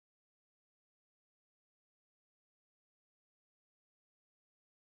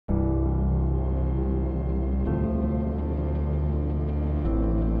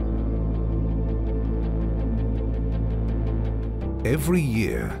Every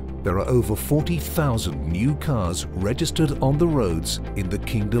year, there are over 40,000 new cars registered on the roads in the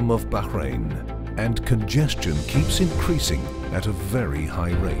Kingdom of Bahrain, and congestion keeps increasing at a very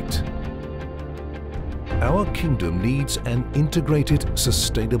high rate. Our kingdom needs an integrated,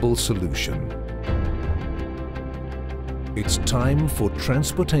 sustainable solution. It's time for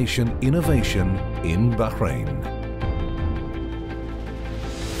transportation innovation in Bahrain.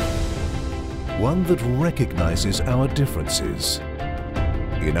 One that recognizes our differences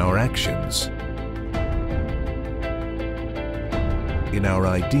in our actions, in our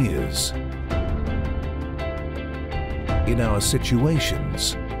ideas, in our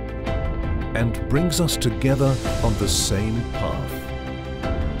situations, and brings us together on the same path,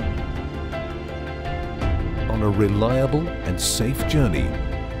 on a reliable and safe journey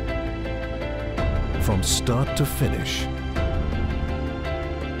from start to finish.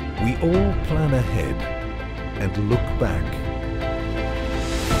 We all plan ahead and look back.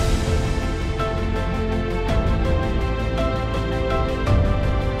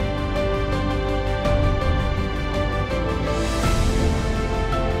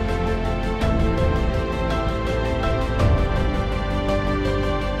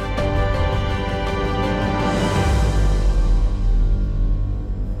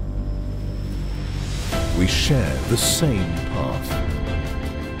 We share the same path.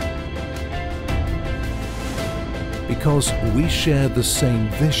 Because we share the same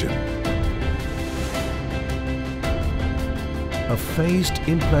vision. A phased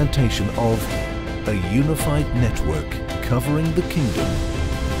implantation of a unified network covering the kingdom.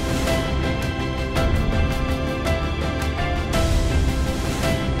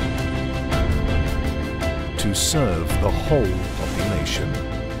 To serve the whole population.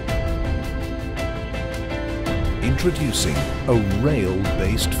 Introducing a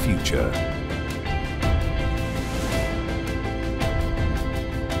rail-based future.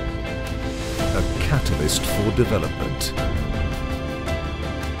 A catalyst for development.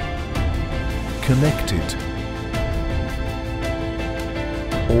 Connected.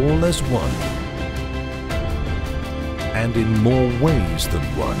 All as one. And in more ways than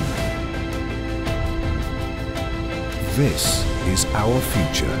one. This is our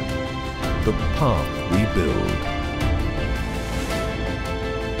future. The path we build.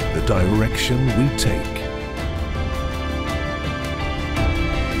 The direction we take.